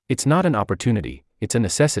It's not an opportunity, it's a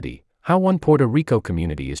necessity. How one Puerto Rico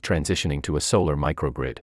community is transitioning to a solar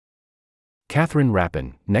microgrid. Catherine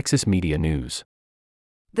Rappin, Nexus Media News.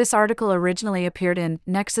 This article originally appeared in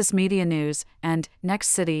Nexus Media News and Next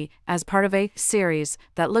City as part of a series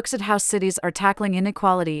that looks at how cities are tackling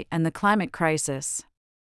inequality and the climate crisis.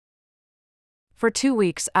 For 2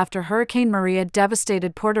 weeks after Hurricane Maria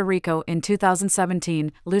devastated Puerto Rico in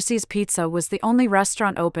 2017, Lucy's Pizza was the only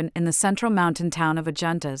restaurant open in the central mountain town of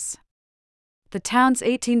Adjuntas. The town's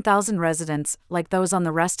 18,000 residents, like those on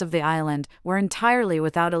the rest of the island, were entirely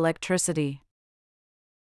without electricity.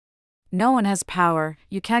 No one has power,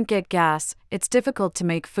 you can't get gas, it's difficult to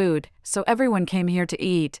make food, so everyone came here to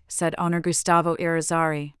eat, said owner Gustavo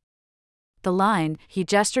Irizarry. The line, he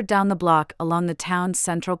gestured down the block along the town's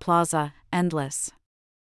central plaza, endless.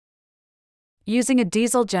 Using a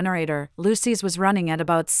diesel generator, Lucy's was running at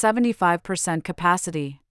about 75%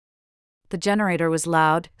 capacity. The generator was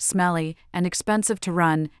loud, smelly, and expensive to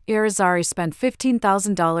run. Irizarry spent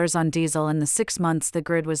 $15,000 on diesel in the 6 months the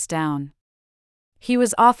grid was down. He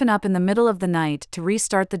was often up in the middle of the night to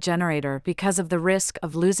restart the generator because of the risk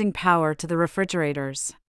of losing power to the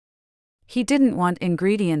refrigerators. He didn't want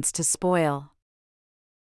ingredients to spoil.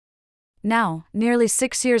 Now, nearly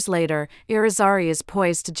 6 years later, Irizarry is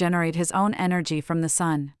poised to generate his own energy from the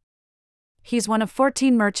sun. He's one of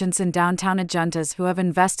 14 merchants in downtown Adjuntas who have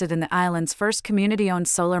invested in the island's first community-owned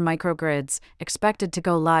solar microgrids, expected to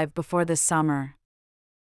go live before this summer.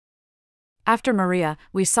 After Maria,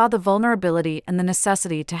 we saw the vulnerability and the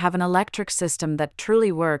necessity to have an electric system that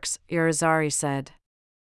truly works, Irizarry said.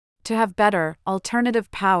 To have better,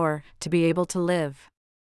 alternative power, to be able to live.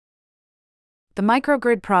 The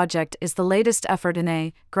microgrid project is the latest effort in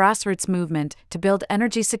a grassroots movement to build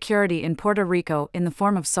energy security in Puerto Rico in the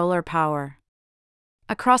form of solar power.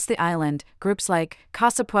 Across the island, groups like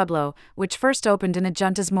Casa Pueblo, which first opened in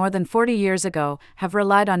Adjuntas more than 40 years ago, have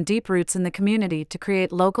relied on deep roots in the community to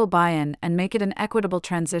create local buy-in and make it an equitable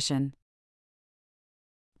transition.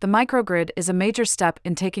 The microgrid is a major step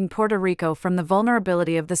in taking Puerto Rico from the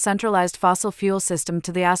vulnerability of the centralized fossil fuel system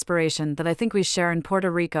to the aspiration that I think we share in Puerto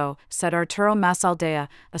Rico, said Arturo Masaldea,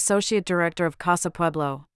 Associate Director of Casa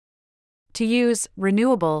Pueblo. To use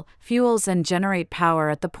renewable fuels and generate power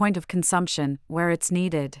at the point of consumption, where it's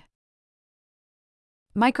needed.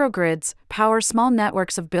 Microgrids power small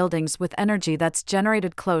networks of buildings with energy that's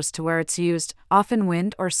generated close to where it's used, often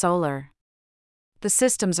wind or solar. The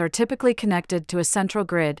systems are typically connected to a central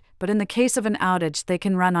grid, but in the case of an outage they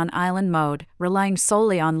can run on island mode, relying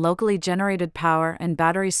solely on locally generated power and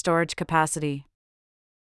battery storage capacity.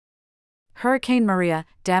 Hurricane Maria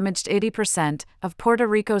damaged 80% of Puerto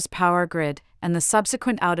Rico's power grid, and the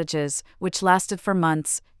subsequent outages, which lasted for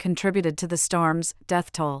months, contributed to the storm's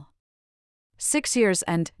death toll. 6 years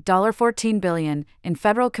and $14 billion in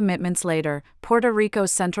federal commitments later, Puerto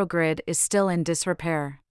Rico's central grid is still in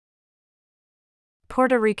disrepair.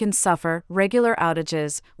 Puerto Ricans suffer regular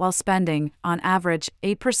outages while spending, on average,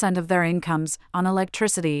 8% of their incomes on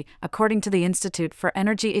electricity, according to the Institute for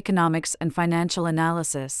Energy Economics and Financial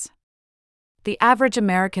Analysis. The average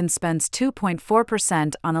American spends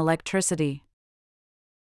 2.4% on electricity.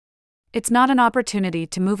 It's not an opportunity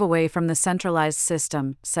to move away from the centralized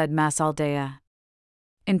system, said Masaldea.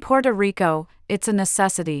 In Puerto Rico, it's a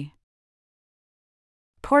necessity.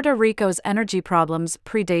 Puerto Rico's energy problems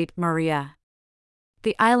predate Maria.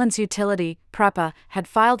 The island's utility, PREPA, had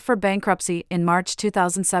filed for bankruptcy in March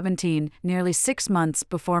 2017, nearly 6 months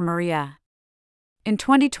before Maria. In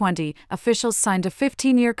 2020, officials signed a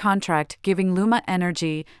 15-year contract giving Luma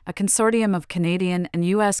Energy, a consortium of Canadian and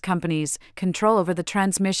U.S. companies, control over the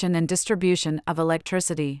transmission and distribution of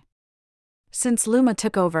electricity. Since Luma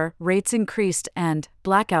took over, rates increased and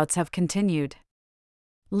blackouts have continued.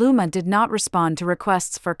 Luma did not respond to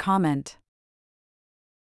requests for comment.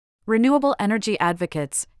 Renewable energy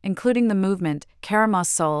advocates, including the movement Queremos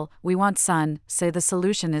Sol, We Want Sun, say the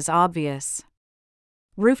solution is obvious.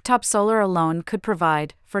 Rooftop solar alone could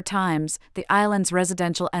provide, 4 times, the island's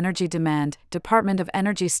residential energy demand, Department of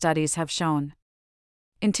Energy studies have shown.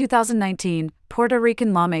 In 2019, Puerto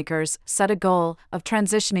Rican lawmakers set a goal of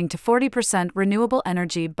transitioning to 40% renewable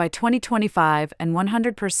energy by 2025 and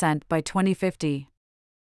 100% by 2050.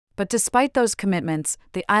 But despite those commitments,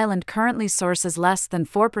 the island currently sources less than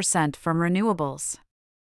 4% from renewables.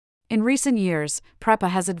 In recent years, PREPA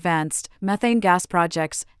has advanced methane gas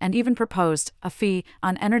projects and even proposed a fee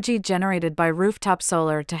on energy generated by rooftop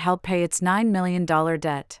solar to help pay its $9 million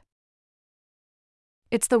debt.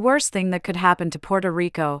 It's the worst thing that could happen to Puerto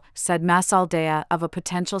Rico, said Masaldea of a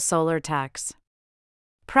potential solar tax.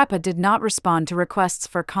 PREPA did not respond to requests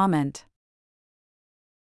for comment.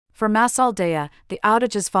 For Masaldea, the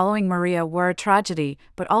outages following Maria were a tragedy,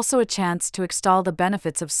 but also a chance to extol the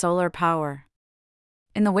benefits of solar power.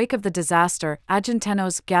 In the wake of the disaster,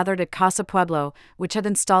 Argentinos gathered at Casa Pueblo, which had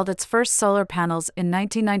installed its first solar panels in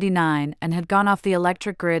 1999 and had gone off the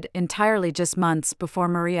electric grid entirely just months before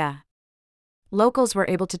Maria. Locals were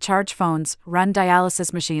able to charge phones, run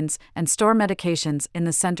dialysis machines, and store medications in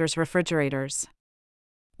the center's refrigerators.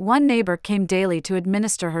 One neighbor came daily to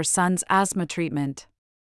administer her son's asthma treatment.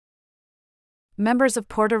 Members of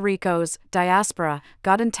Puerto Rico's diaspora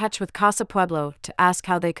got in touch with Casa Pueblo to ask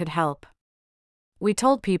how they could help. "We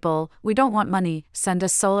told people, we don't want money, send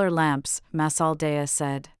us solar lamps," Masaldea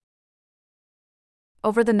said.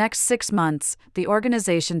 Over the next 6 months, the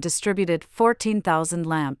organization distributed 14,000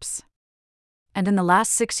 lamps. And in the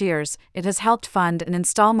last 6 years, it has helped fund and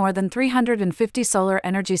install more than 350 solar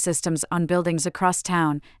energy systems on buildings across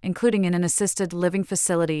town, including in an assisted living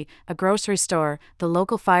facility, a grocery store, the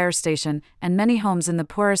local fire station, and many homes in the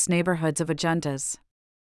poorest neighborhoods of Argentas.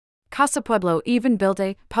 Casa Pueblo even built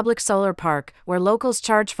a public solar park where locals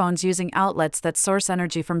charge phones using outlets that source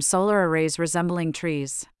energy from solar arrays resembling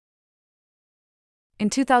trees. In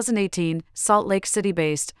 2018, Salt Lake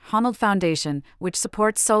City-based Honnold Foundation, which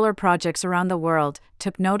supports solar projects around the world,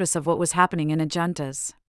 took notice of what was happening in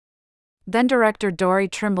Argentas. Then-Director Dory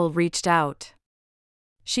Trimble reached out.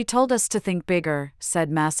 "She told us to think bigger," said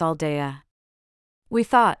Masaldea. "We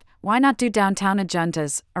thought, why not do downtown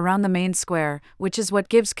Argentas, around the main square, which is what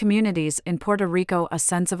gives communities in Puerto Rico a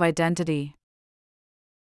sense of identity?"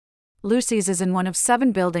 Lucy's is in one of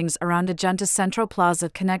 7 buildings around Argentas Central Plaza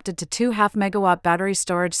connected to 2 half-megawatt battery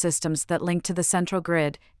storage systems that link to the central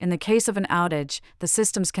grid. In the case of an outage, the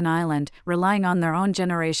systems can island, relying on their own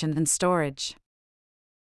generation and storage.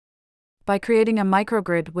 By creating a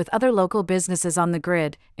microgrid with other local businesses on the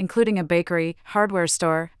grid, including a bakery, hardware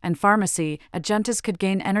store, and pharmacy, Argentas could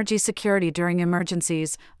gain energy security during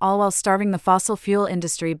emergencies, all while starving the fossil fuel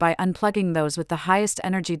industry by unplugging those with the highest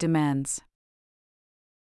energy demands.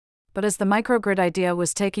 But as the microgrid idea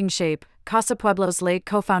was taking shape, Casa Pueblo's late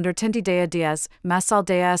co-founder Tintidea Diaz,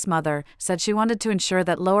 Masaldea's mother, said she wanted to ensure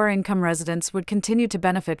that lower-income residents would continue to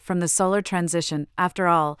benefit from the solar transition. After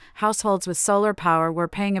all, households with solar power were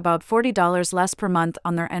paying about $40 less per month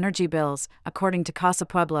on their energy bills, according to Casa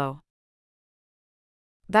Pueblo.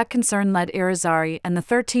 That concern led Irizarry and the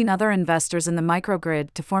 13 other investors in the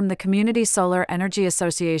microgrid to form the Community Solar Energy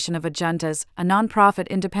Association of Argentas, a non-profit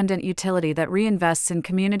independent utility that reinvests in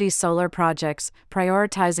community solar projects,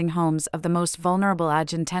 prioritizing homes of the most vulnerable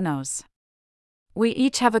Argentinos. "We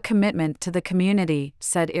each have a commitment to the community,"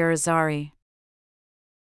 said Irizarry.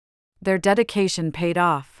 Their dedication paid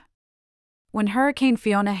off. When Hurricane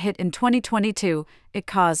Fiona hit in 2022, it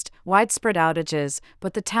caused widespread outages,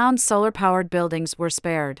 but the town's solar-powered buildings were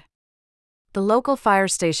spared. The local fire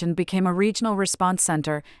station became a regional response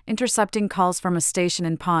center, intercepting calls from a station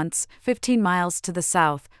in Ponce, 15 miles to the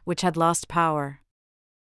south, which had lost power.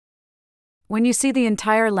 "When you see the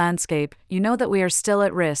entire landscape, you know that we are still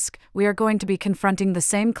at risk. We are going to be confronting the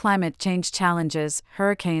same climate change challenges,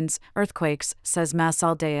 hurricanes, earthquakes," says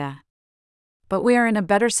Masaldea. "But we are in a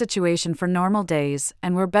better situation for normal days,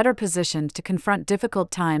 and we're better positioned to confront difficult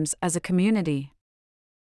times as a community."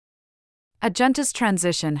 Argentas'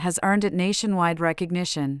 transition has earned it nationwide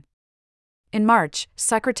recognition. In March,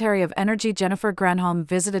 Secretary of Energy Jennifer Granholm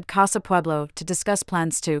visited Casa Pueblo to discuss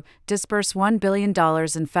plans to disburse $1 billion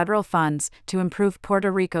in federal funds to improve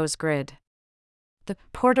Puerto Rico's grid. The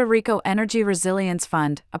Puerto Rico Energy Resilience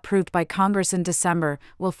Fund, approved by Congress in December,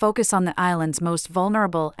 will focus on the island's most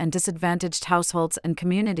vulnerable and disadvantaged households and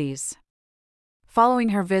communities. Following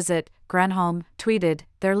her visit, Granholm tweeted,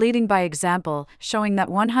 "They're leading by example, showing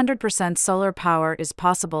that 100% solar power is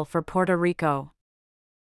possible for Puerto Rico."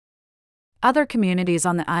 Other communities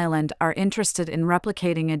on the island are interested in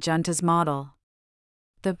replicating Argentas' model.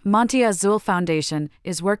 The Monte Azul Foundation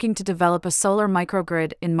is working to develop a solar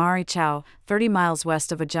microgrid in Marichao, 30 miles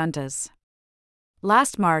west of Argentas.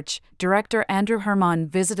 Last March, Director Andrew Herman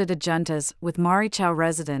visited Argentas with Marichao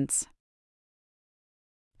residents.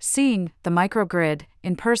 Seeing the microgrid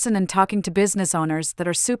in person and talking to business owners that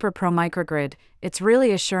are super pro-microgrid, it's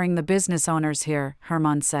really assuring the business owners here,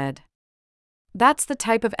 Herman said. That's the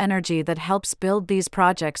type of energy that helps build these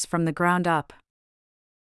projects from the ground up.